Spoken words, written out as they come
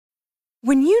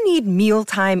When you need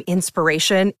mealtime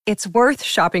inspiration, it's worth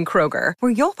shopping Kroger,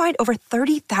 where you'll find over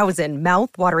 30,000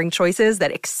 mouth-watering choices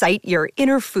that excite your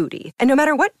inner foodie. And no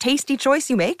matter what tasty choice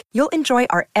you make, you'll enjoy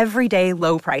our everyday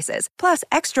low prices, plus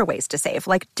extra ways to save,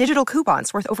 like digital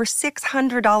coupons worth over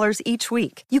 $600 each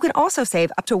week. You can also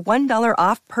save up to $1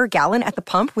 off per gallon at the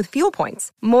pump with fuel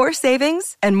points. More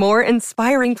savings and more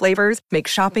inspiring flavors make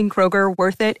shopping Kroger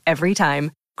worth it every time.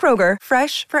 Kroger,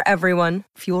 fresh for everyone.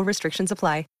 Fuel restrictions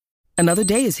apply. Another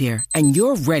day is here, and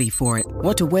you're ready for it.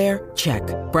 What to wear? Check.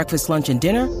 Breakfast, lunch, and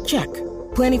dinner? Check.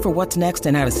 Planning for what's next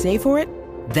and how to save for it?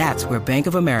 That's where Bank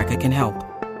of America can help.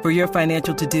 For your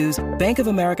financial to-dos, Bank of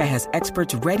America has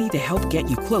experts ready to help get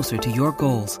you closer to your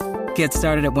goals. Get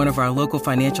started at one of our local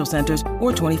financial centers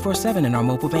or 24/7 in our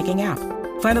mobile banking app.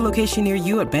 Find a location near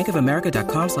you at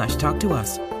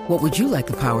bankofamerica.com/talktous. What would you like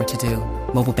the power to do?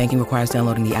 Mobile banking requires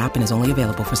downloading the app and is only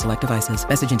available for select devices.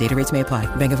 Message and data rates may apply.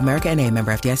 Bank of America N.A.,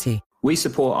 member FDIC. We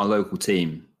support our local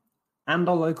team and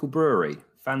our local brewery,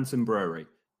 Phantom Brewery,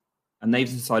 and they've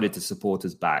decided to support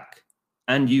us back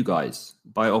and you guys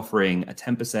by offering a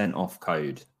 10% off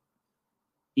code.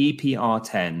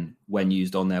 EPR10 when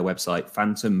used on their website,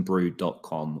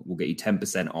 phantombrew.com, will get you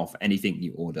 10% off anything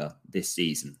you order this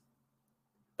season.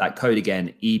 That code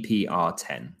again,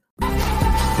 EPR10. Le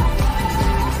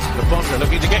Fondre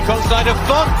looking to get close side of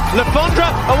Font. Le Fondre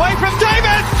away from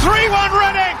David. 3-1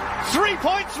 Reading. 3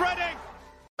 points Reading.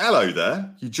 Hello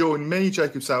there. You join me,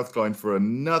 Jacob Southkline, for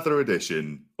another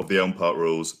edition of the Elm Park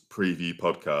Rules preview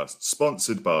podcast,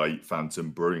 sponsored by Phantom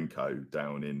Brewing Co.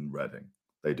 down in Reading.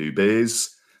 They do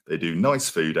beers. They do nice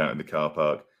food out in the car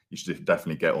park. You should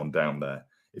definitely get on down there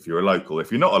if you're a local.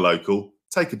 If you're not a local,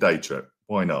 take a day trip.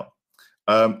 Why not?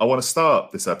 I want to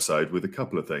start this episode with a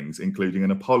couple of things, including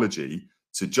an apology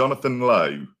to Jonathan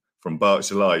Lowe from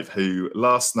Berkshire Live, who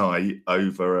last night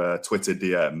over Twitter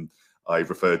DM I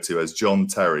referred to as John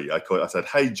Terry. I said,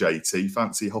 "Hey JT,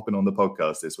 fancy hopping on the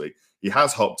podcast this week?" He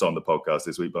has hopped on the podcast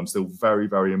this week, but I'm still very,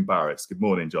 very embarrassed. Good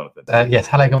morning, Jonathan. Yes,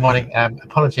 hello, good morning.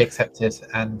 Apology accepted.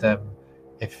 And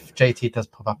if JT does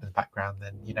pop up in the background,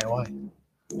 then you know why.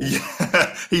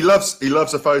 Yeah, he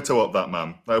loves a photo op, that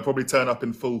man. They'll probably turn up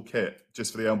in full kit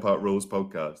just for the Elm Park Rules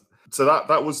podcast. So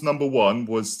that was number one,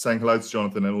 was saying hello to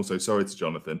Jonathan and also sorry to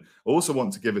Jonathan. I also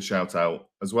want to give a shout out,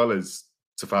 as well as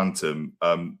to Phantom.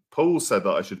 Paul said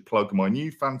that I should plug my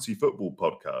new fantasy football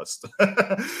podcast.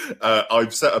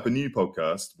 I've set up a new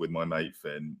podcast with my mate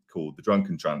Finn called The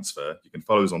Drunken Transfer. You can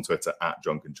follow us on Twitter at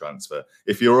Drunken Transfer.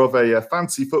 If you're of a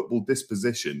fantasy football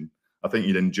disposition, I think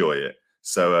you'd enjoy it.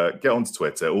 So get onto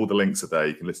Twitter. All the links are there.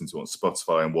 You can listen to it on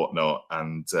Spotify and whatnot.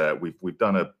 And we've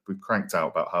cranked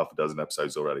out about half a dozen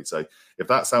episodes already. So if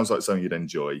that sounds like something you'd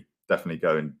enjoy, definitely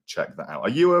go and check that out. Are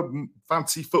you a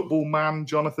fantasy football man,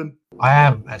 Jonathan? I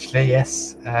am, actually,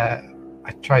 yes. I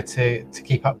try to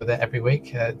keep up with it every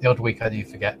week. The odd week I do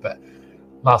forget, but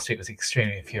last week was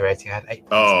extremely infuriating. I had 8 points.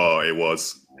 Oh, it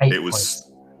was. It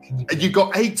was. You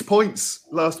got 8 points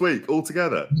last week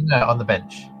altogether? No, on the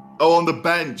bench. Oh, on the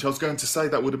bench. I was going to say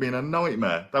that would have been a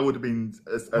nightmare. That would have been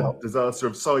a disaster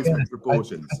of seismic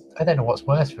proportions. I don't know what's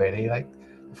worse, really. Like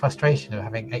the frustration of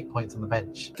having 8 points on the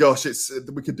bench. Gosh,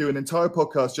 we could do an entire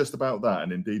podcast just about that,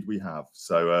 and indeed we have.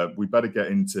 So we better get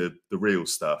into the real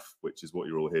stuff, which is what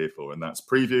you're all here for, and that's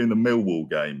previewing the Millwall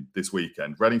game this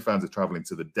weekend. Reading fans are travelling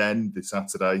to the Den this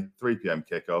Saturday, 3 p.m.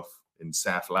 kickoff in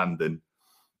South London.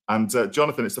 And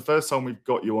Jonathan, it's the first time we've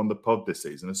got you on the pod this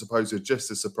season. I suppose you're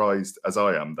just as surprised as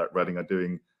I am that Reading are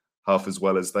doing half as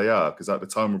well as they are, because at the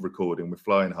time of recording, we're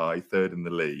flying high, third in the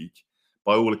league.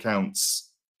 By all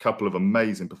accounts, a couple of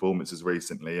amazing performances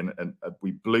recently, and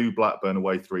we blew Blackburn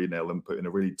away 3-0 and put in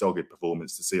a really dogged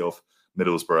performance to see off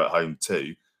Middlesbrough at home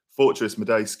too. Fortress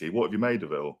Medeski, what have you made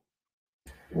of it all?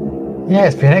 Yeah,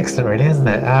 it's been excellent, really, hasn't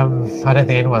it? I don't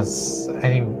think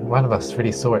any one of us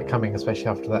really saw it coming, especially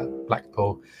after that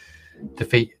Blackpool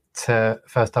defeat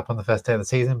first up on the first day of the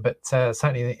season. But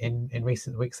certainly in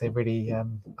recent weeks, they've really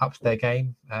upped their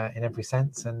game in every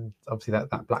sense. And obviously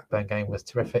that Blackburn game was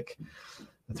terrific,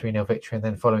 the 3-0 victory, and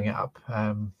then following it up,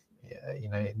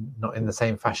 not in the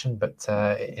same fashion, but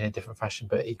in a different fashion,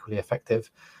 but equally effective.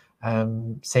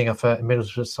 Seeing off a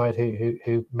Middlesbrough side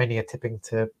who many are tipping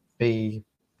to be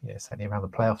certainly around the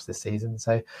playoffs this season.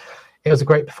 So it was a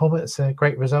great performance, a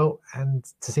great result. And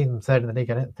to see them third in the league,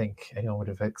 I don't think anyone would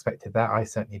have expected that. I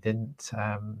certainly didn't.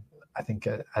 I think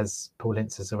as Paul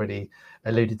Ince has already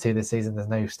alluded to this season, there's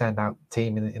no standout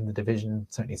team in the division,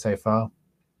 certainly so far.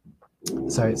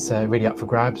 So it's really up for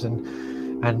grabs. And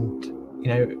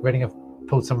Reading have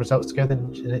pulled some results together,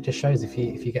 and it just shows if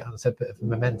you get on a bit of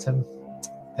momentum,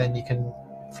 then you can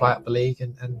fly up the league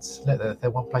and they're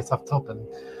one place off top. And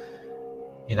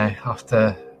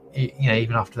after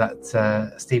even after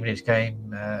that Stevenage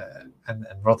game and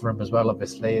Rotherham as well,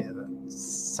 obviously,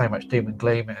 so much doom and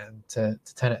gloom, and to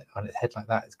turn it on its head like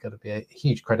that, it's got to be a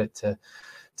huge credit to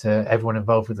everyone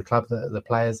involved with the club, the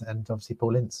players, and obviously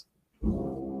Paul Ince.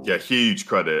 Yeah, huge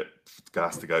credit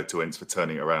has to go to Ince for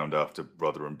turning it around after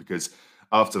Rotherham, because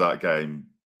after that game,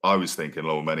 I was thinking,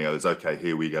 along with many others, okay,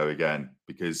 here we go again,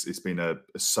 because it's been a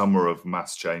summer of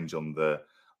mass change on the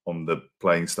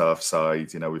playing staff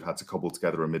side. We've had to cobble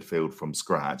together a midfield from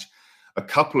scratch. A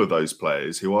couple of those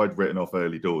players who I'd written off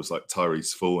early doors, like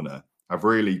Tyrese Forner, have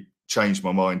really changed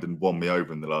my mind and won me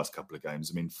over in the last couple of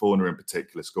games. I mean, Forner in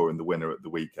particular scoring the winner at the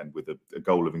weekend with a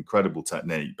goal of incredible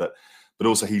technique, but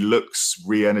also he looks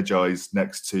re-energised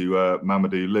next to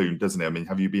Mamadou Loum, doesn't he? I mean,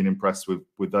 have you been impressed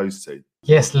with those two?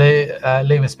 Yes,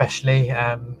 Loum especially.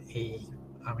 I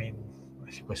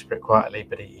should whisper it quietly,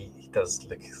 but he does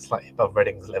look slightly above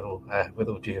Reading's level, with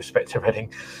all due respect to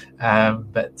Reading.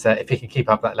 But if he can keep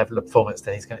up that level of performance,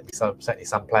 then he's going to be certainly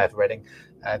some player for Reading.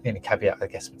 The only caveat, I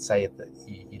guess, would say that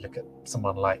you look at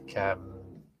someone like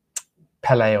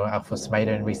Pele or Alpha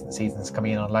Semedo in recent seasons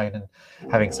coming in on loan and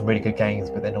having some really good games,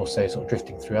 but then also sort of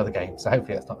drifting through other games. So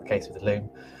hopefully that's not the case with Loum.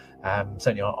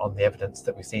 Certainly on the evidence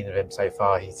that we've seen of him so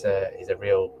far, he's a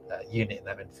real unit in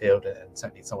that midfield, and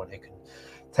certainly someone who can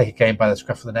take a game by the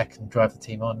scruff of the neck and drive the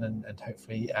team on, and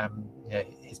hopefully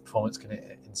his performance can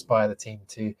inspire the team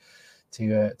to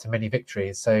many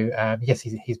victories. So yes,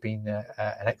 he's been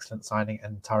an excellent signing,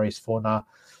 and Tyrese Forner,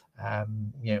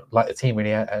 like the team,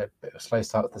 really a bit of a slow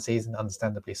start of the season,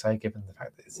 understandably so, given the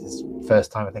fact that it's his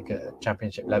first time, I think, at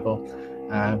championship level,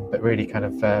 but really kind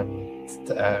of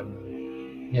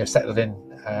settled in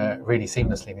really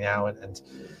seamlessly now, and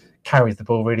carries the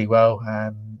ball really well.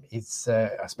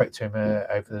 I spoke to him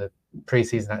over the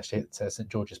pre-season, actually, at St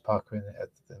George's Park in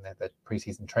the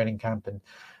pre-season training camp, and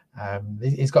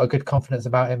he's got a good confidence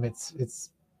about him.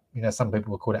 It's some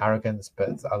people will call it arrogance, but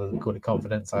others will call it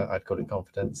confidence. I'd call it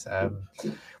confidence,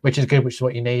 which is good, which is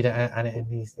what you need, and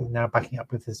he's now backing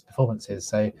up with his performances.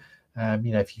 So,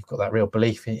 if you've got that real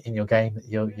belief in your game that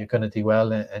you're going to do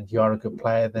well, and you are a good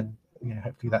player, then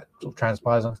hopefully that sort of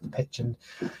transpires onto the pitch, and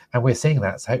we're seeing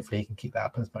that. So hopefully he can keep that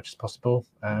up as much as possible.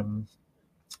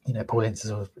 Paul Ince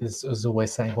is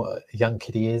always saying what a young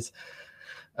kid he is,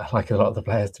 like a lot of the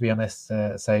players, to be honest.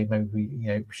 So maybe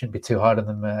we shouldn't be too hard on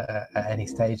them at any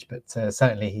stage, but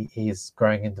certainly he is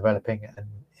growing and developing, and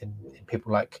in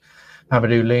people like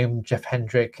Mamadou Loum, Jeff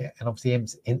Hendrick, and obviously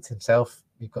Ince himself.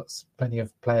 You've got plenty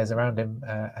of players around him,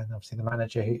 and obviously the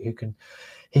manager who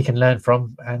he can learn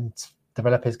from and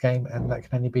develop his game, and that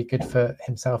can only be good for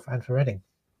himself and for Reading.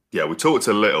 Yeah, we talked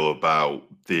a little about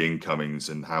the incomings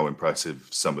and how impressive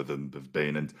some of them have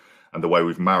been, and the way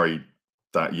we've married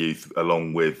that youth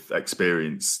along with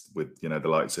experience with the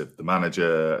likes of the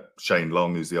manager, Shane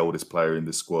Long, who's the oldest player in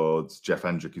the squad, Jeff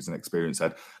Hendrick, who's an experienced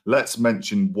head. Let's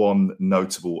mention one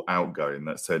notable outgoing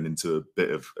that's turned into a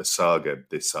bit of a saga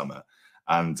this summer,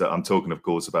 and I'm talking, of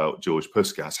course, about George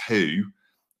Puskas, who,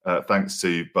 thanks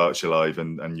to Berkshire Live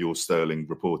and your sterling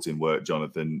reporting work,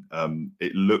 Jonathan,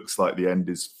 it looks like the end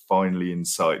is finally in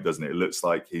sight, doesn't it? It looks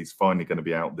like he's finally going to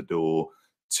be out the door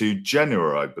to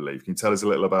Genoa, I believe. Can you tell us a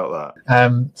little about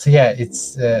that? So yeah,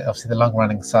 it's obviously the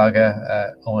long-running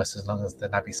saga, almost as long as the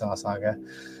Naby Sarr saga.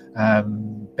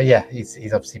 But yeah,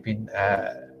 he's obviously been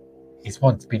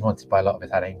wanted by a lot of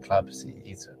Italian clubs.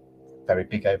 He's very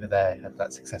big over there. Had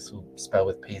that successful spell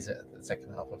with Pisa at the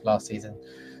second half of last season.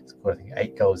 Scored, I think,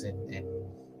 8 goals in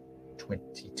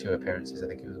 22 appearances, I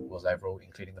think it was overall,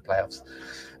 including the playoffs.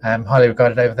 Highly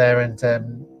regarded over there,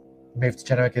 and moved to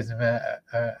Genoa gives him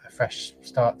a fresh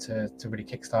start to really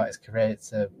kickstart his career.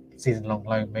 It's a season-long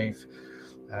loan move,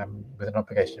 with an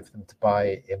obligation for them to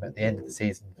buy him at the end of the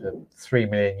season for €3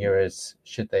 million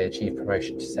should they achieve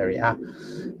promotion to Serie A.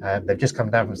 They've just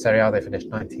come down from Serie A. They finished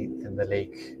 19th in the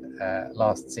league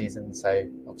last season, so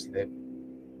obviously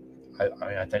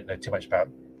I don't know too much about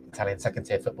Italian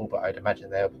second-tier football, but I'd imagine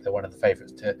they're one of the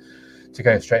favourites to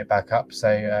go straight back up.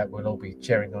 So we'll all be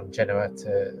cheering on Genoa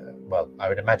I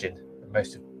would imagine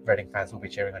most of Reading fans will be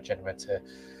cheering on Genoa to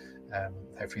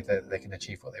hopefully they can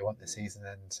achieve what they want this season,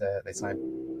 and they sign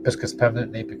Puskas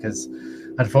permanently, because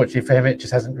unfortunately for him it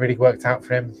just hasn't really worked out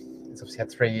for him. He's obviously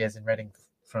had 3 years in Reading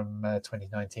from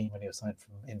 2019 when he was signed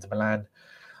from Inter Milan.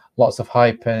 Lots of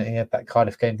hype, and he had that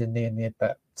Cardiff game, didn't he? And he had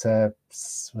that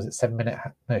was it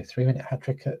 3-minute hat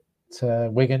trick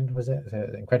at Wigan? Was it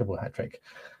an incredible hat trick?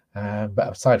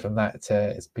 But aside from that,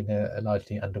 it's been a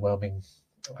largely underwhelming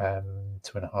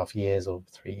 2.5 years or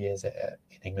 3 years in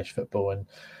English football, and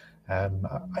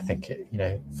I think,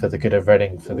 for the good of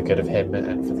Reading, for the good of him,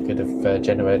 and for the good of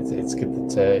Genoa, it's good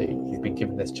that he's been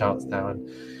given this chance now,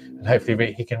 and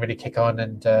hopefully he can really kick on.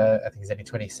 And I think he's only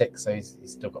 26, so he's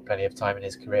still got plenty of time in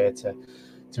his career to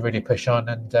really push on.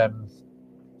 And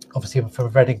obviously, from a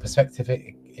Reading perspective,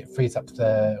 it frees up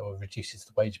or reduces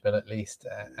the wage bill at least,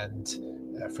 and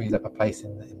frees up a place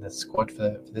in the squad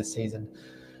for this season.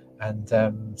 And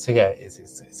so yeah,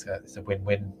 it's a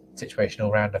win-win situation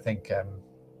all round. I think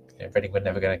Reading were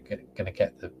never going to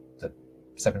get the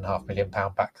 £7.5 million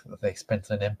back that they spent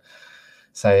on him.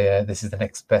 So this is the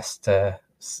next best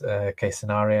case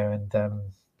scenario, and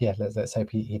let's hope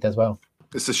he does well.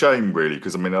 It's a shame, really,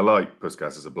 because I like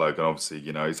Puskas as a bloke, and obviously,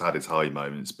 he's had his high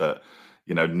moments, but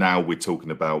now we're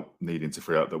talking about needing to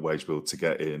free up the wage bill to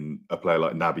get in a player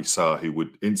like Naby Sarr, who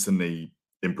would instantly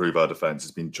improve our defence.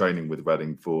 Has been training with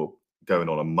Reading for going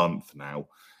on a month now.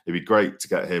 It'd be great to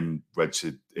get him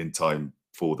registered in time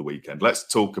for the weekend. Let's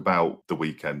talk about the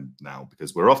weekend now,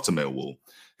 because we're off to Millwall,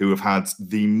 who have had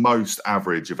the most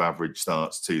average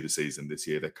starts to the season this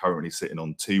year. They're currently sitting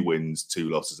on 2 wins, 2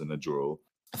 losses and a draw.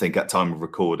 I think at time of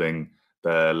recording,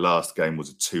 their last game was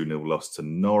a 2-0 loss to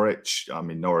Norwich.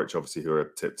 Norwich obviously who are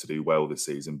tipped to do well this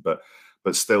season, but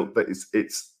still,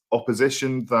 it's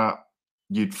opposition that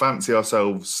you'd fancy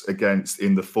ourselves against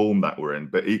in the form that we're in.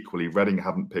 But equally, Reading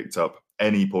haven't picked up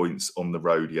any points on the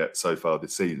road yet so far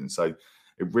this season. So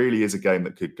it really is a game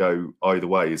that could go either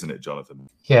way, isn't it, Jonathan?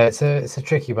 Yeah, it's a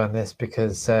tricky one, this,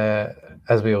 because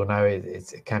as we all know,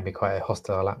 it can be quite a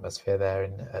hostile atmosphere there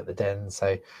at the Den.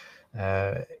 So,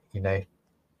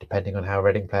 depending on how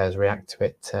Reading players react to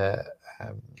it,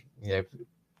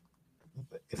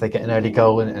 if they get an early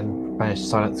goal and manage to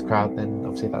silence the crowd, then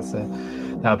obviously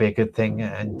that'll be a good thing.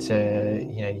 And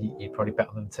you'd probably bet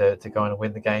on them to go on and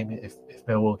win the game. If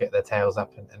Millwall get their tails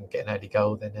up and get an early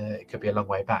goal, then it could be a long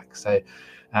way back. So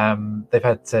they've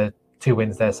had 2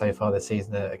 wins there so far this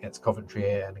season, against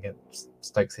Coventry and against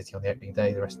Stoke City on the opening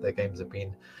day. The rest of their games have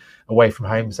been away from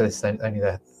home, so this is only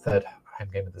their 3rd home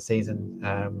game of the season.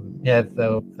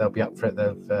 They'll be up for it.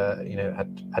 They've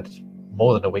had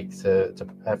more than a week to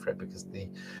prepare for it, because the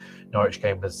Norwich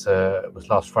game was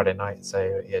last Friday night,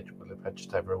 so we'll have had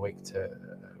just over a week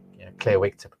clear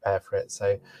week to prepare for it.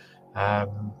 So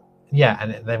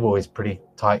and they're always pretty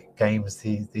tight games.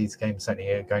 These games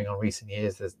certainly going on recent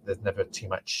years. There's never too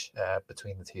much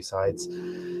between the two sides,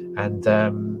 and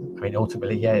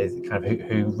ultimately, it's kind of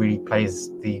who really plays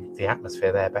the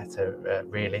atmosphere there better.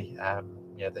 Really,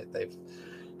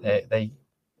 they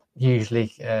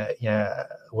usually, a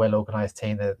well-organised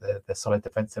team. They're solid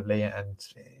defensively, and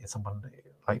someone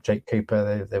like Jake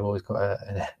Cooper, they've always got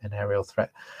an aerial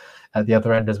threat at the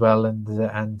other end as well, and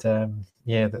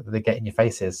they get in your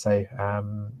faces. So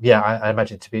I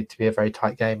imagine it to be a very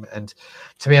tight game. And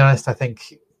to be honest, I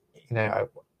think I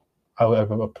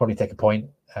would probably take a point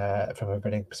from a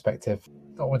Reading perspective.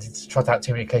 Not wanting to trot out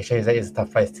too many cliches, it is a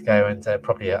tough place to go, and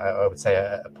probably I would say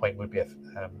a point would be a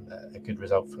good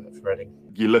result for Reading.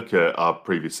 You look at our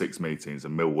previous 6 meetings,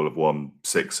 and Millwall have won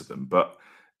 6 of them, but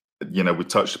we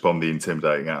touched upon the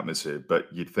intimidating atmosphere,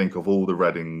 but you'd think of all the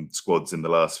Reading squads in the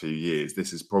last few years,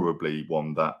 this is probably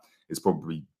one that is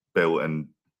probably built and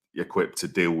equipped to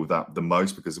deal with that the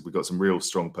most, because we've got some real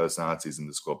strong personalities in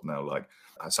the squad now, like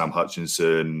Sam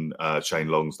Hutchinson. Shane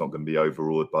Long's not going to be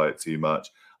overawed by it too much.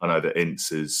 I know that Ince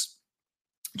has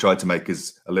tried to make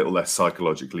us a little less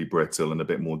psychologically brittle and a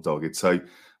bit more dogged. So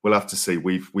we'll have to see.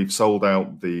 We've sold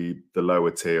out the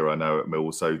lower tier, I know, at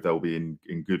Mill, so they'll be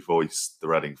in good voice, the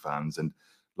Reading fans. And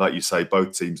like you say,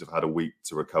 both teams have had a week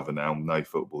to recover now. No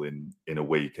football in a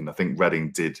week, and I think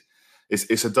Reading did.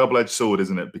 It's a double-edged sword,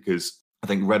 isn't it? Because I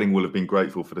think Reading will have been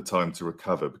grateful for the time to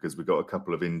recover, because we got a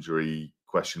couple of injury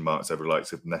question marks over the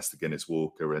likes of Nesta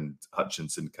Guinness-Walker, and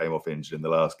Hutchinson came off injured in the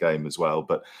last game as well.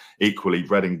 But equally,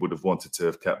 Reading would have wanted to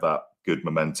have kept that good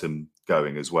momentum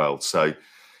going as well. So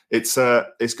it's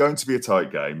going to be a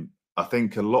tight game. I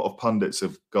think a lot of pundits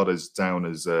have got us down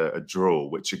as a draw,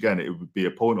 which again, it would be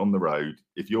a point on the road.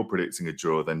 If you're predicting a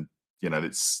draw, then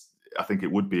I think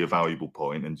it would be a valuable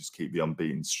point and just keep the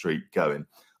unbeaten streak going.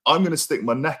 I'm going to stick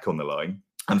my neck on the line,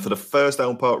 and for the first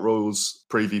Elm Park Royals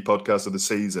preview podcast of the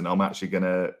season, I'm actually going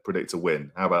to predict a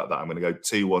win. How about that? I'm going to go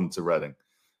 2-1 to Reading.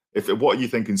 What are you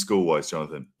thinking score-wise,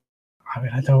 Jonathan?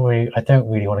 I don't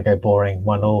really want to go boring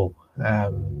 1-1.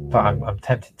 But I'm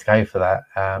tempted to go for that,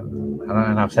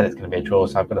 and I've said it's going to be a draw,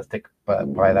 so I've got to stick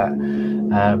by that.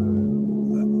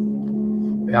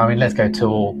 Let's go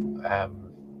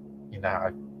 2-2.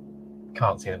 I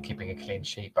can't see them keeping a clean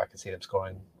sheet, but I can see them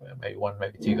scoring maybe 1,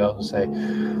 maybe 2 goals. So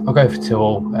I'll go for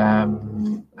 2-2.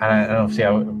 And obviously,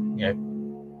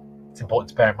 it's important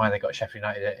to bear in mind they got Sheffield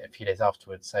United a few days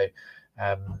afterwards. So,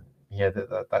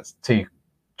 that's two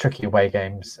tricky away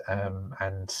games,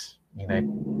 and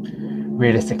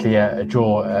realistically, a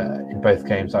draw in both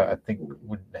games, I think,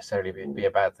 wouldn't necessarily be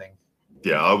a bad thing.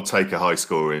 Yeah, I'll take a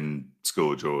high-scoring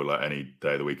score draw like any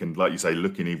day of the week. And like you say,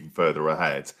 looking even further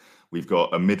ahead, we've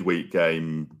got a midweek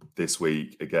game this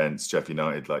week against Sheffield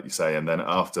United, like you say. And then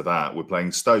after that, we're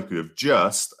playing Stoke, who have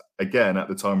just, again, at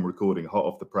the time of recording, hot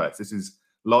off the press. This is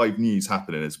live news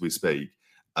happening as we speak.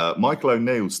 Michael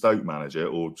O'Neill, Stoke manager,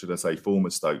 or should I say former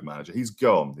Stoke manager, he's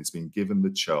gone. He's been given the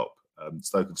chop.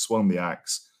 Stoke have swung the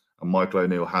axe, and Michael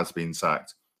O'Neill has been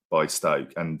sacked by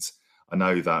Stoke. And I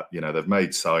know that, they've made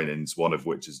signings, one of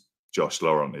which is Josh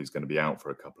Laurent, who's going to be out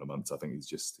for a couple of months. I think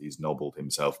he's nobbled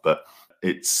himself. But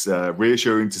it's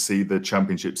reassuring to see the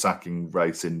Championship sacking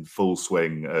race in full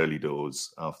swing early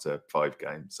doors after 5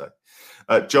 games. So,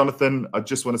 Jonathan, I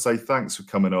just want to say thanks for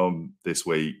coming on this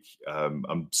week.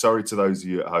 I'm sorry to those of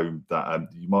you at home that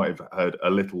you might have heard a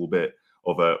little bit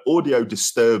of an audio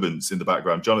disturbance in the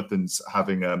background. Jonathan's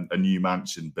having a new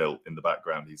mansion built in the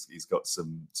background. He's got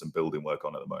some building work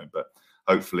on at the moment, but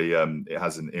hopefully it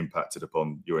hasn't impacted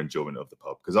upon your enjoyment of the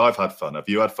pub, because I've had fun. Have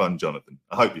you had fun, Jonathan?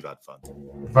 I hope you've had fun.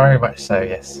 Very much so,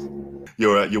 yes.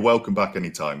 You're welcome back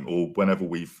anytime, or whenever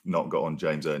we've not got on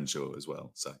James Earnshaw as well.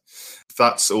 So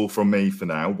that's all from me for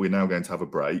now. We're now going to have a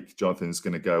break. Jonathan's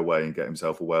going to go away and get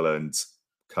himself a well-earned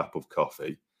cup of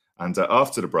coffee. And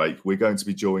after the break, we're going to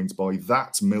be joined by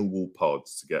that Millwall pod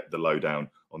to get the lowdown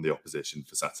on the opposition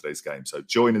for Saturday's game. So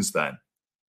join us then.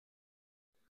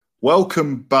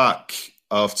 Welcome back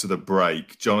after the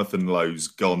break. Jonathan Lowe's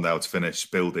gone now to finish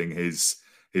building his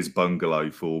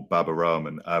bungalow for Baba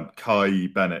Rahman. Kai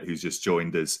Bennett, who's just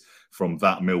joined us from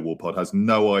that Millwall pod, has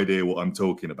no idea what I'm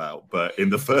talking about. But in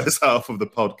the first half of the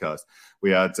podcast, we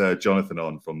had Jonathan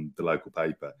on from the local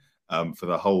paper. For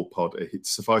the whole pod.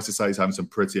 Suffice to say, he's having some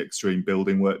pretty extreme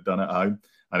building work done at home,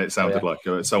 and it sounded like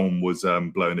someone was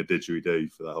blowing a didgeridoo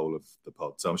for the whole of the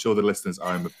pod. So I'm sure the listeners at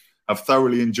home have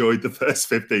thoroughly enjoyed the first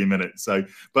 15 minutes.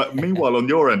 But meanwhile, on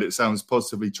your end, it sounds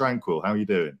positively tranquil. How are you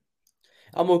doing?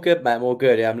 I'm all good, mate. I'm all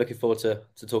good. Yeah, I'm looking forward to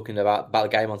talking about the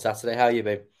game on Saturday. How are you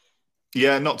been?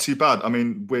 Yeah, not too bad. I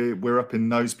mean, we're up in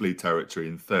nosebleed territory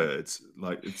in third.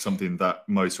 Like, it's something that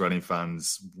most Reading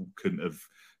fans couldn't have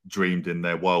dreamed in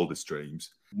their wildest dreams.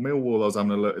 Millwall, I was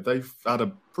having a look, they've had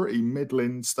a pretty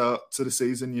middling start to the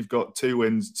season. You've got 2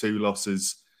 wins, 2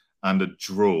 losses, and a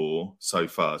draw so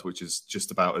far, which is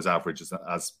just about as average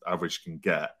as average can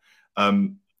get.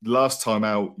 Last time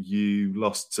out, you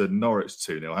lost to Norwich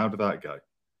 2-0. How did that go?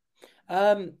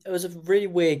 It was a really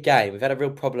weird game. We've had a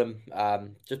real problem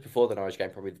just before the Norwich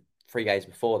game, probably 3 games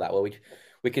before that, where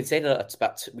we conceded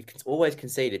we always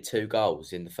conceded 2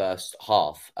 goals in the first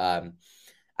half.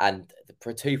 And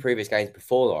the 2 previous games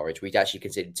before Norwich, we'd actually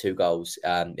conceded 2 goals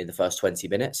in the first 20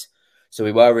 minutes. So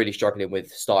we were really struggling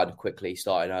with starting quickly,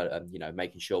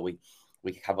 making sure we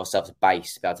have ourselves a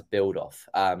base to be able to build off.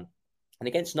 And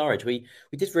against Norwich, we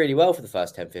did really well for the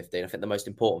first 10-15. I think the most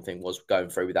important thing was going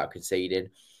through without conceding.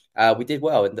 We did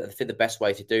well, and I think the best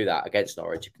way to do that against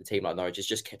Norwich, a team like Norwich, is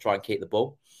just try and keep the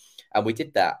ball. And we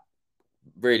did that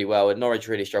really well, and Norwich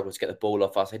really struggled to get the ball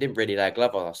off us. They didn't really lay a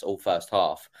glove on us all first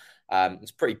half. It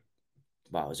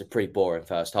was a pretty boring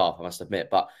first half, I must admit,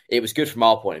 but it was good from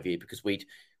our point of view because we'd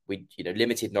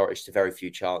limited Norwich to very few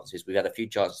chances. We had a few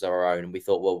chances of our own, and we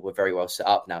thought, well, we're very well set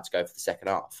up now to go for the second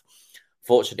half.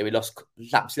 Fortunately, we lost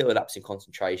little lapse in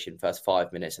concentration first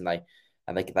 5 minutes, and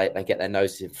they get their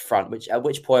noses in front. At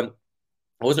which point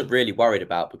I wasn't really worried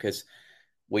about, because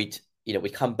we'd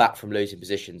come back from losing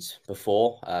positions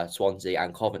before Swansea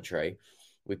and Coventry.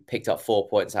 We picked up 4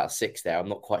 points out of 6 there. I'm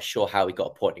not quite sure how we got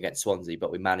a point against Swansea,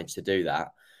 but we managed to do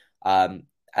that. And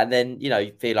then,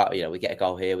 you feel like, we get a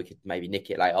goal here, we could maybe nick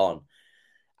it late on.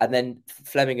 And then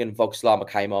Fleming and Vogtslammer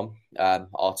came on,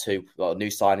 our 2 new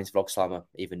signings, Vogtslammer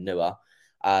even newer.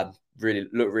 Really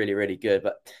looked really, really good.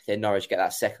 But then Norwich get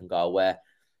that second goal where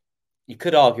you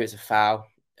could argue it's a foul.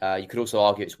 You could also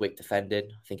argue it's weak defending.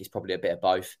 I think it's probably a bit of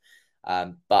both.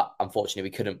 But unfortunately,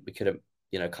 we couldn't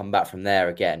come back from there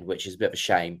again, which is a bit of a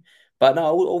shame. But no,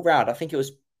 all round, I think it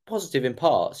was positive in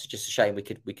parts. Just a shame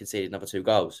we conceded another 2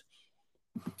 goals.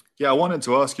 Yeah, I wanted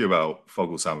to ask you about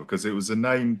Vogtslammer because it was a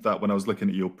name that when I was looking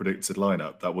at your predicted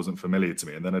lineup, that wasn't familiar to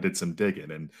me. And then I did some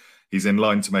digging, and he's in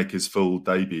line to make his full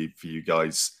debut for you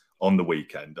guys on the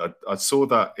weekend. I saw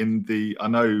that I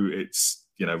know it's,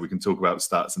 we can talk about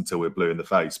stats until we're blue in the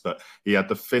face, but he had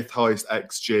the 5th highest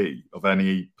XG of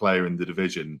any player in the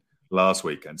division last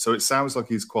weekend. So it sounds like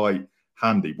he's quite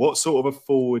handy. What sort of a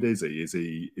forward is he? Is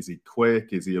he quick?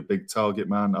 Is he a big target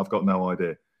man? I've got no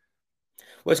idea.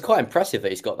 Well, it's quite impressive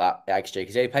that he's got that XG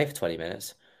because he only played for 20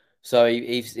 minutes. So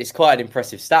it's quite an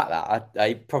impressive stat that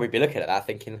I'd probably be looking at that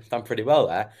thinking done pretty well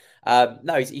there.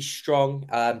 No, he's strong.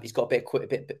 He's got a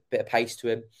bit of pace to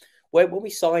him. When we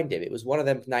signed him, it was one of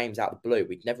them names out of the blue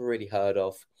we'd never really heard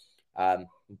of. I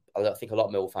think a lot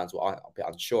of Millwall fans were a bit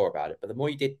unsure about it, but the more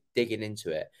you did digging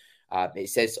into it, it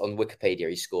says on Wikipedia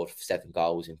he scored 7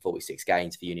 goals in 46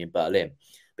 games for Union Berlin.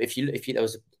 But if you there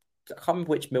was I can't remember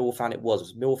which Millwall fan it was. It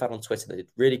was a Millwall fan on Twitter that did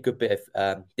a really good bit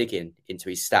of digging into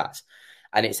his stats,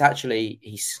 and it's actually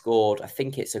he scored. I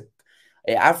think it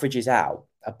averages out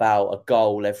about a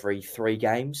goal every 3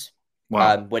 games.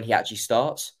 Wow. When he actually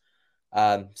starts.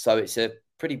 So it's a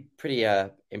pretty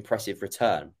impressive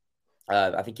return.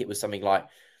 I think it was something like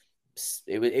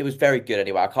it was very good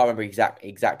anyway. I can't remember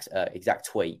exact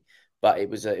tweet, but it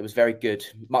was very good,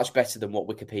 much better than what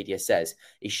Wikipedia says.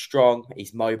 He's strong,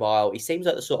 he's mobile. He seems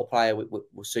like the sort of player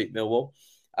will suit Millwall.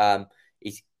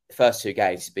 He's the first 2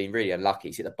 games, he's been really unlucky.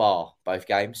 He's hit the bar both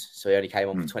games, so he only came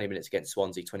on for 20 minutes against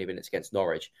Swansea, 20 minutes against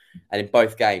Norwich, and in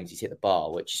both games he's hit the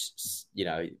bar, which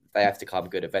they have to come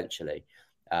good eventually.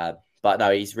 But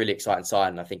no, he's really exciting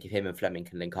sign. I think if him and Fleming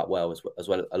can link up well as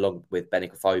well, along with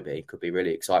Benik Afobe, it could be really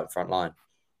exciting front line.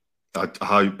 I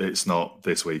hope it's not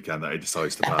this weekend that he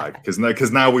decides to bag,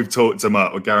 because now we've talked him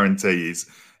up. I guarantee he's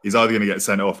either going to get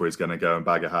sent off or he's going to go and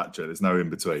bag a hat-trick. There's no in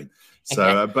between.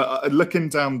 So, but looking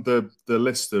down the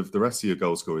list of the rest of your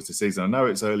goal scorers this season, I know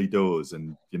it's early doors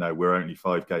and we're only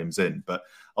 5 games in, but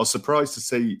I was surprised to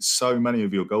see so many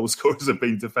of your goal scorers have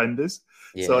been defenders.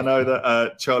 Yeah. So I know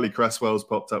that Charlie Cresswell's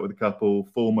popped up with a couple.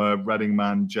 Former Reading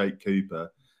man Jake Cooper.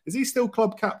 Is he still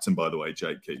club captain, by the way,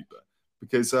 Jake Cooper?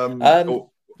 Because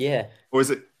yeah, or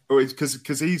is it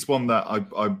because he's one that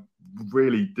I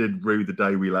really did rue the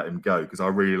day we let him go, because I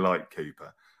really like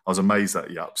Cooper. I was amazed that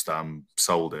Yapstam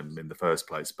sold him in the first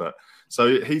place. But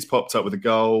so he's popped up with a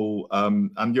goal,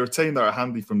 and you're a team that are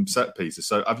handy from set pieces.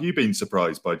 So have you been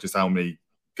surprised by just how many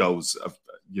goals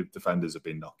your defenders have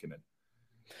been knocking in?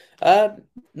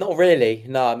 Not really.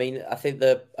 No, I mean, I think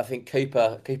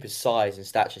Cooper's size and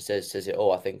stature says it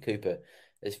all. I think Cooper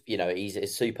is, he's a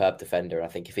superb defender. I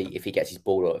think if he gets his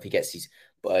ball, or if he gets his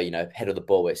head of the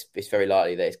ball, it's very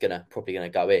likely that it's probably gonna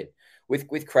go in.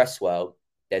 With Cresswell,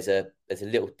 there's a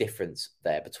little difference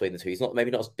there between the two. He's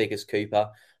maybe not as big as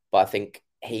Cooper, but I think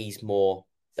he's more.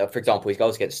 For example, his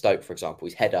goals against Stoke, for example,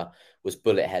 his header was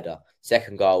bullet header.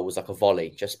 Second goal was like a volley,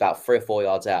 just about 3 or 4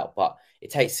 yards out. But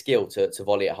it takes skill to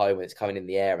volley at home when it's coming in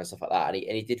the air and stuff like that.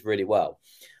 And he did really well.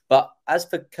 But as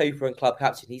for Cooper and club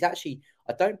captain, he's actually,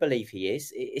 I don't believe he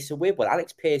is. It's a weird one.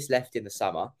 Alex Pearce left in the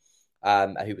summer,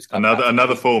 who was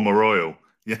another former Royal.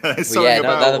 Yeah, it's something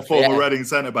about former Reading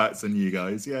centre backs and you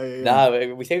guys. Yeah.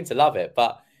 No, we seem to love it.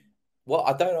 But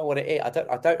I don't know what it is. I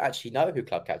don't actually know who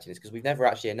club captain is, because we've never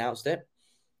actually announced it.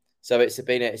 So it's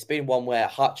been one where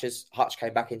Hutch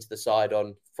came back into the side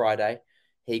on Friday.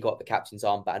 He got the captain's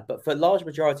armband. But for large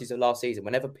majorities of last season,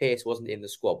 whenever Pearce wasn't in the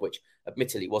squad, which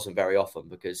admittedly wasn't very often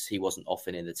because he wasn't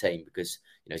often in the team because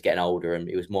he's getting older and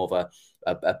it was more of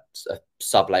a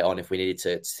sub late on if we needed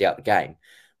to see out the game.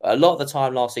 A lot of the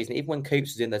time last season, even when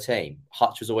Coops was in the team,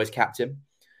 Hutch was always captain.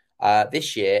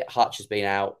 This year, Hutch has been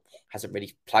out, hasn't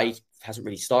really played, hasn't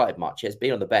really started much. He has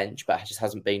been on the bench, but just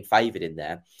hasn't been favoured in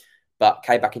there. But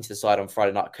came back into the side on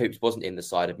Friday night. Coops wasn't in the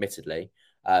side, admittedly,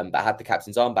 but had the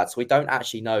captain's armband. So we don't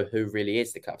actually know who really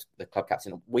is the club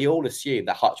captain. We all assume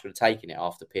that Hutch would have taken it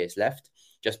after Pearce left,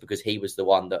 just because he was the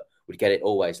one that would get it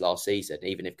always last season,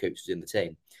 even if Coops was in the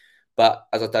team. But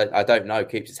as I don't know,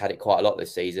 Coops has had it quite a lot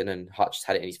this season, and Hutch has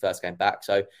had it in his first game back.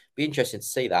 So it'd be interesting to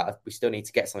see that. We still need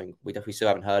to get something. We still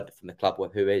haven't heard from the club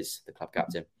who is the club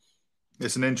captain.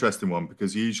 It's an interesting one,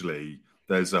 because usually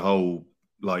there's a whole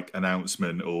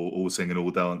announcement or all singing,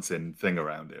 all dancing thing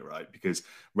around it, right? Because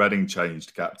Reading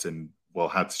changed captain,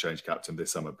 had to change captain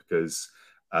this summer because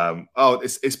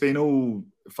it's been all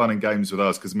fun and games with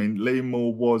us, because Liam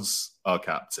Moore was our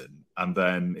captain and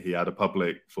then he had a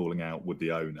public falling out with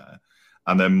the owner,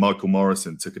 and then Michael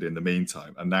Morrison took it in the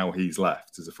meantime, and now he's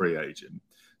left as a free agent.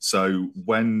 So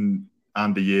when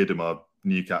Andy Yeardham, our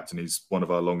new captain, he's one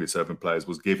of our longest serving players,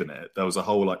 was given it, there was a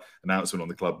whole announcement on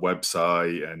the club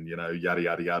website and yada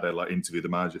yada yada, interview the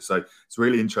manager. So it's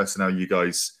really interesting how you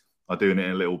guys are doing it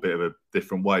in a little bit of a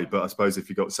different way. But I suppose if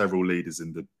you've got several leaders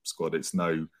in the squad, it's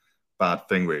no bad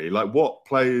thing really. What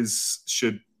players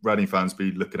should Reading fans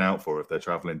be looking out for if they're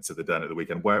travelling to the Den at the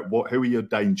weekend? Who are your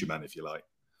danger men, if you like?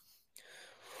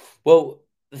 Well,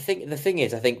 the thing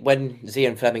is, I think when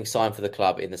Zian Fleming signed for the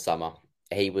club in the summer,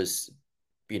 he was,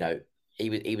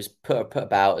 he was put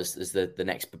about as the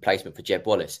next replacement for Jeb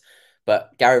Wallace.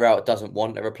 But Gary Rowett doesn't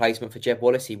want a replacement for Jeb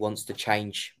Wallace. He wants to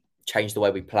change change the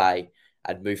way we play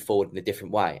and move forward in a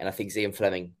different way. And I think Zian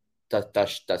Flemming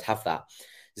does have that.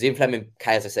 Zian Flemming,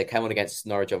 as I said, came on against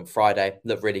Norwich on Friday,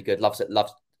 looked really good,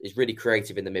 is really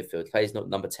creative in the midfield, plays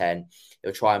number 10.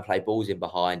 He'll try and play balls in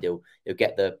behind. He'll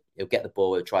get the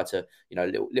ball. He'll try to,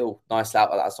 little nice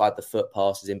outside the foot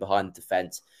passes in behind the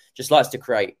defence. Just likes to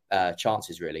create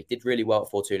chances, really. Did really well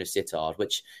at Fortuna Sittard,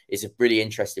 which is a really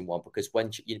interesting one because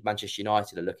when Manchester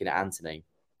United are looking at Antony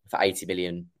for 80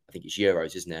 million, I think it's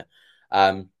euros, isn't it?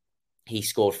 He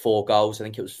scored 4 goals. I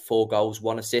think it was 4 goals,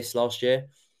 1 assist last year,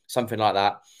 something like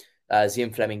that.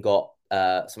 Zian Flemming got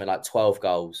something like 12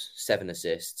 goals, 7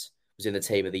 assists, was in the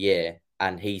team of the year,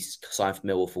 and he's signed for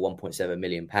Millwall for £1.7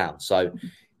 million. So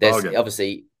there's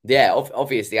obviously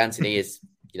Antony is,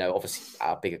 obviously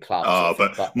at a bigger club.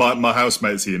 But my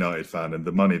housemate's a United fan, and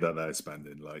the money that they're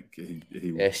spending, like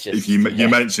if you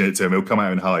mention it to him, he'll come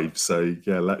out in hives. So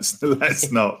yeah, let's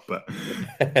not. But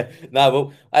no,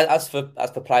 well, as for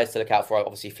players to look out for,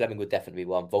 obviously Flemming would definitely be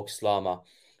one. Vogtslama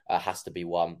has to be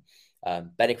one.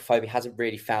 Benik Afobe hasn't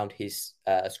really found his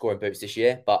scoring boots this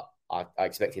year, but I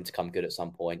expect him to come good at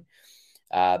some point.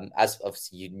 As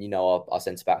obviously our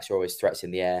centre backs are always threats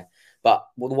in the air, but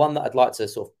the one that I'd like to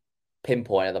sort of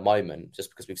pinpoint at the moment, just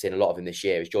because we've seen a lot of him this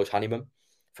year, is George Honeyman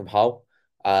from Hull.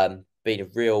 He's a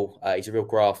real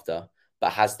grafter,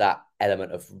 but has that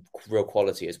element of real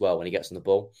quality as well when he gets on the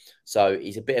ball. So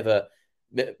he's a bit of a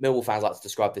Millwall fans like to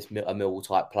describe this a Millwall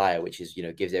type player, which is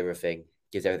gives everything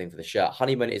for the shirt.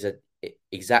 Honeyman is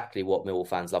exactly what Millwall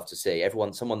fans love to see.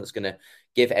 Someone that's going to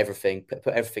give everything, put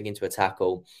everything into a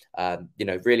tackle.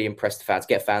 Really impress the fans,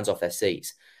 get fans off their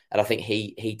seats, and I think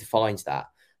he defines that.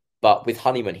 But with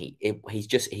Honeyman,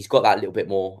 he's got that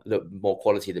little more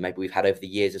quality than maybe we've had over the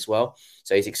years as well.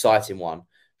 So he's an exciting one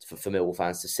for Millwall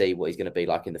fans to see what he's going to be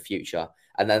like in the future.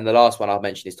 And then the last one I'll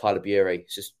mention is Tyler Bury. It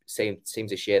just seems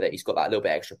this year that he's got that little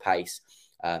bit extra pace,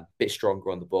 bit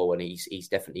stronger on the ball, and he's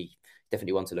definitely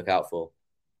one to look out for.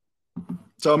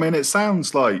 So, I mean, it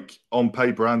sounds like on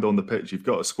paper and on the pitch, you've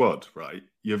got a squad, right?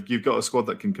 You've got a squad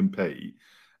that can compete.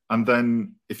 And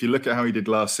then if you look at how he did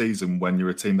last season, when you're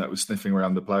a team that was sniffing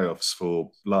around the playoffs for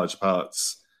large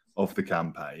parts of the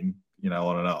campaign,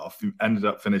 on and off, you ended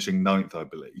up finishing 9th, I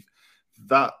believe.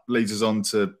 That leads us on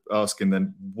to asking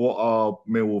then, what are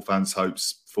Millwall fans'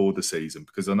 hopes for the season?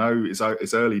 Because I know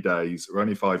it's early days, we're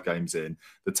only 5 games in.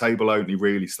 The table only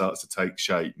really starts to take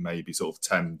shape maybe sort of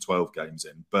 10, 12 games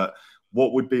in. But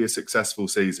what would be a successful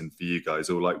season for you guys?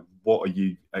 Or what are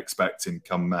you expecting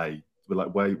come May? Where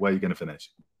are you going to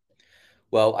finish?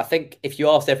 Well, I think if you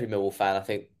asked every Millwall fan, I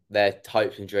think their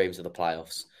hopes and dreams are the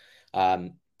playoffs. I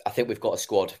think we've got a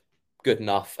squad good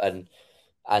enough and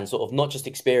sort of not just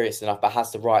experienced enough, but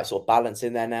has the right sort of balance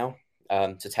in there now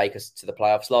to take us to the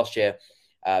playoffs. Last year,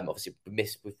 obviously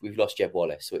we've lost Jeb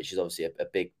Wallace, which is obviously a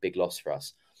big loss for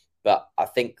us. But I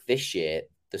think this year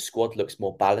the squad looks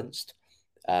more balanced.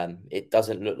 It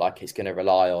doesn't look like it's going to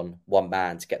rely on one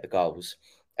man to get the goals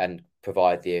and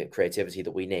provide the creativity that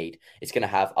we need. It's going to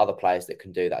have other players that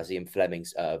can do that, as Zian Flemming,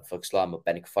 Vogtslama,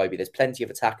 Benik Afobe. There's plenty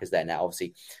of attackers there now.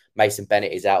 Obviously, Mason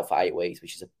Bennett is out for 8 weeks,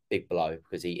 which is a big blow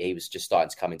because he was just starting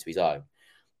to come into his own.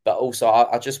 But also,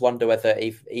 I just wonder whether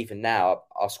even now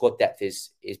our squad depth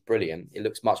is brilliant. It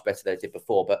looks much better than it did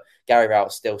before. But Gary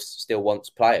Rowett still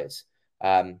wants players.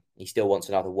 He still wants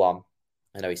another one.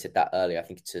 I know he said that earlier, I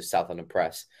think, to South London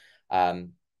Press.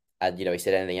 And he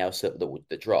said anything else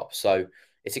that drops. So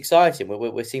it's exciting.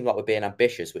 We seem like we're being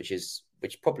ambitious,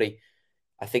 which probably,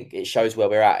 I think it shows where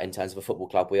we're at in terms of a football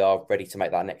club. We are ready to make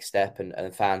that next step,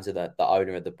 and fans are the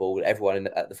owner of the ball. Everyone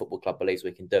at the football club believes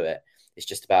we can do it. It's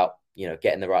just about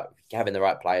having the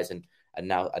right players and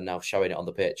now showing it on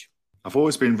the pitch. I've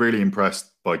always been really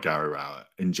impressed by Gary Rowett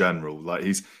in general. Like,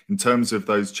 he's, in terms of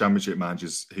those Championship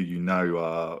managers who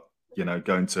are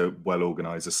going to well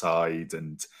organise a side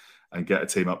and get a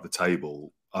team up the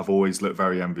table. I've always looked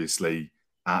very enviously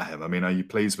at him. I mean, are you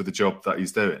pleased with the job that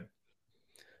he's doing?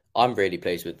 I'm really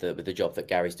pleased with the job that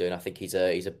Gary's doing. I think he's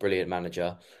a brilliant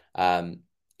manager.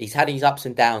 He's had his ups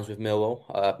and downs with Millwall.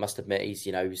 I must admit,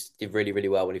 he did really, really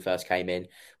well when he first came in.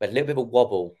 We had a little bit of a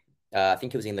wobble. I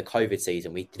think it was in the COVID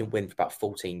season. We didn't win for about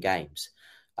 14 games.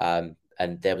 And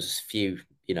there was a few,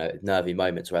 nervy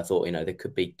moments where I thought, they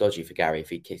could be dodgy for Gary if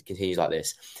he continues like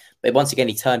this. But once again,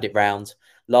 he turned it round.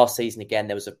 Last season, again,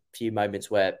 there was a few moments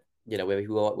where, where we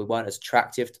weren't as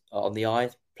attractive on the eye,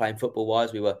 playing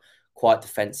football-wise. We were quite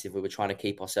defensive. We were trying to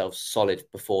keep ourselves solid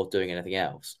before doing anything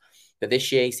else. But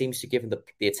this year, he seems to give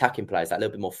the attacking players that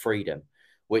little bit more freedom,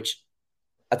 which,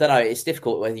 I don't know, it's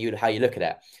difficult how you look at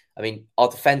it. I mean, our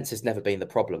defence has never been the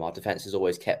problem. Our defence has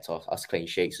always kept us clean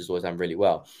sheets, has always done really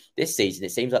well. This season,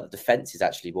 it seems like the defence is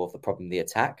actually more of the problem than the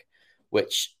attack.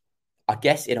 which I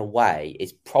guess in a way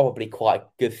is probably quite a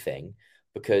good thing,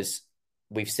 because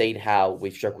we've seen how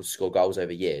we've struggled to score goals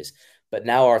over years. But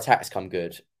now our attacks come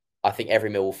good. I think every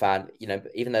Millwall fan,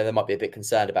 even though they might be a bit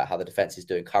concerned about how the defence is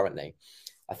doing currently,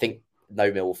 I think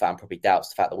no Millwall fan probably doubts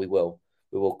the fact that we will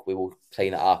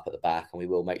clean it up at the back, and we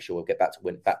will make sure we'll get back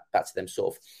to them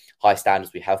sort of high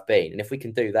standards we have been. And if we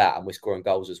can do that and we're scoring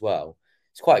goals as well,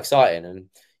 it's quite exciting. And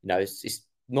it's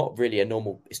not really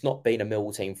it's not been a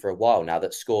Millwall team for a while now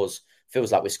that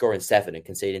feels like we're scoring 7 and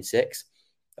conceding 6.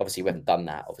 Obviously, we haven't done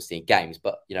that, obviously, in games,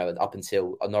 but, up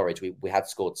until Norwich, we had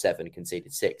scored 7 and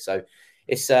conceded 6. So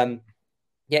it's,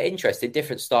 interesting,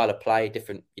 different style of play,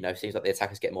 different, seems like the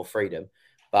attackers get more freedom,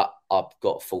 but I've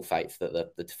got full faith that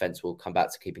the defence will come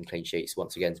back to keeping clean sheets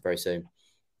once again very soon.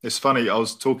 It's funny, I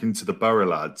was talking to the Borough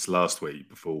lads last week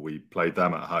before we played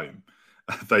them at home.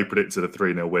 They predicted a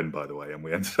 3-0 win, by the way, and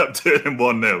we ended up doing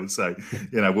 1-0. So,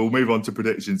 we'll move on to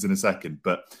predictions in a second.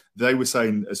 But they were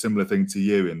saying a similar thing to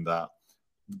you in that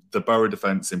the Borough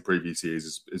defence in previous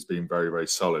years has been very, very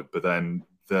solid. But then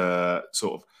the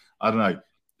sort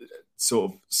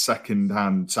of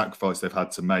second-hand sacrifice they've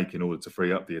had to make in order to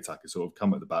free up the attack has sort of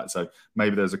come at the back. So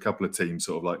maybe there's a couple of teams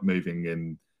sort of like moving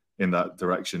in that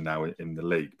direction now in the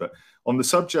league. But on the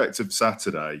subject of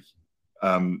Saturday,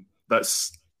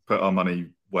 let's put our money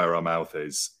where our mouth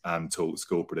is and talk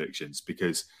score predictions,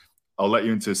 because I'll let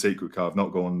you into a secret, Carl. I've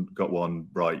not got one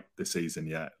right this season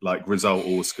yet, like result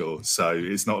or score. So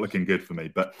it's not looking good for me.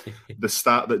 But the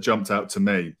stat that jumped out to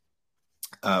me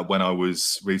when I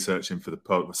was researching for the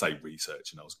pod, I say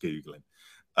researching, I was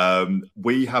Googling.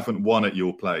 We haven't won at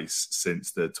your place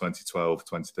since the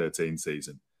 2012-2013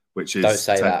 season, which is Don't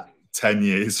say that. 10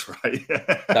 years, right?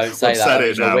 Don't say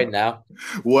that. You'll win now.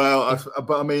 Well,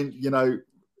 but I mean,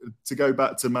 to go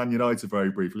back to Man United very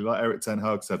briefly, like Erik ten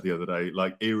Hag said the other day,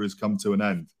 like eras come to an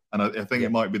end. And I think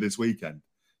it might be this weekend.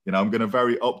 I'm going to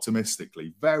very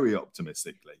optimistically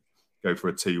go for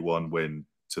a 2-1 win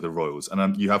to the Royals.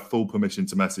 And you have full permission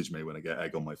to message me when I get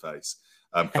egg on my face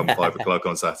come 5 o'clock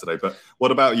on Saturday. But what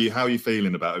about you? How are you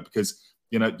feeling about it? Because,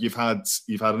 you've had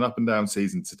an up and down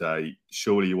season today.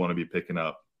 Surely you want to be picking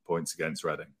up points against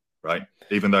Reading, right?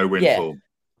 Even though we're in form.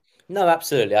 No,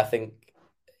 absolutely. I think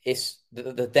it's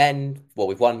the Den. Well,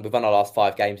 we've won our last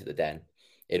 5 games at the Den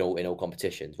in all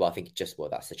competitions. Well, I think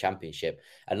that's the Championship.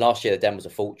 And last year the Den was a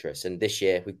fortress, and this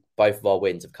year both of our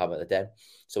wins have come at the Den.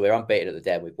 So we're unbeaten at the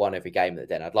Den. We've won every game at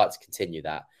the Den. I'd like to continue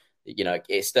that.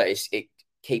 It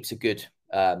keeps a good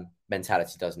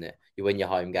mentality, doesn't it? You win your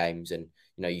home games, and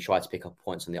you try to pick up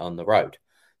points on the road.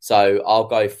 So I'll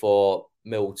go for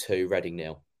Mill 2, Reading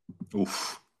 0.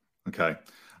 Oof. Okay.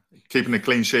 Keeping a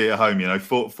clean sheet at home,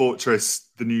 Fortress,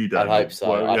 the new day. I hope so.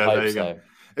 Well, I hope so.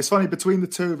 It's funny, between the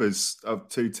two of us, of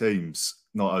two teams,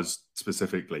 not us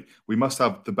specifically, we must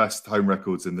have the best home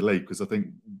records in the league, because I think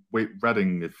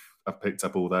Reading have picked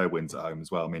up all their wins at home as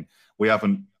well. I mean, we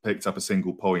haven't picked up a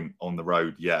single point on the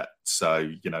road yet. So,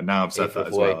 now I've said that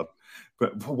as well.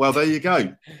 But, well, there you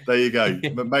go.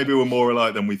 But maybe we're more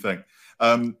alike than we think.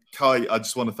 Kai, I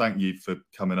just want to thank you for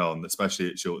coming on, especially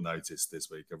at short notice this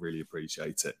week. I really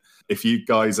appreciate it. If you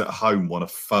guys at home want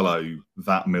to follow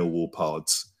That Millwall Pod,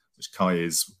 which Kai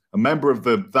is a member of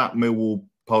the That Millwall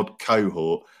Pod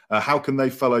cohort, how can they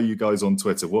follow you guys on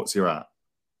Twitter? What's your at?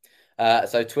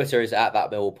 So Twitter is at That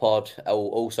Millwall Pod.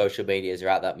 All social medias are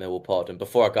at That Millwall Pod. And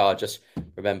before I go, I just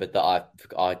remembered that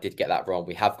I did get that wrong.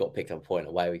 We have got picked up a point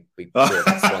away. We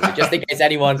just in case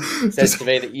anyone says to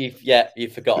me that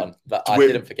you've forgotten, but I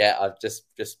didn't forget. I've just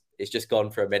it's just gone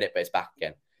for a minute, but it's back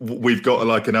again. We've got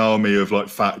like an army of like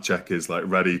fact checkers like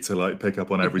ready to like pick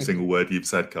up on every single word you've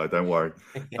said, Kai. Don't worry.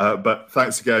 But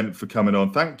thanks again for coming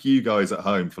on. Thank you guys at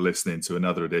home for listening to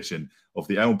another edition of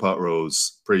the Elm Park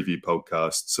Royals preview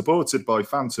podcast, supported by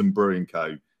Phantom Brewing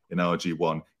Co. in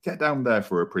RG1. Get down there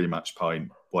for a pre-match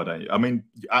pint. Why don't you? I mean,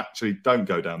 actually, don't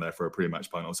go down there for a pre-match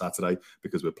pint on Saturday,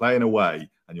 because we're playing away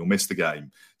and you'll miss the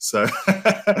game. So,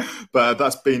 but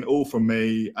that's been all from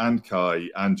me and Kai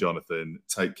and Jonathan.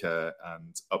 Take care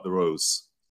and up the Royals.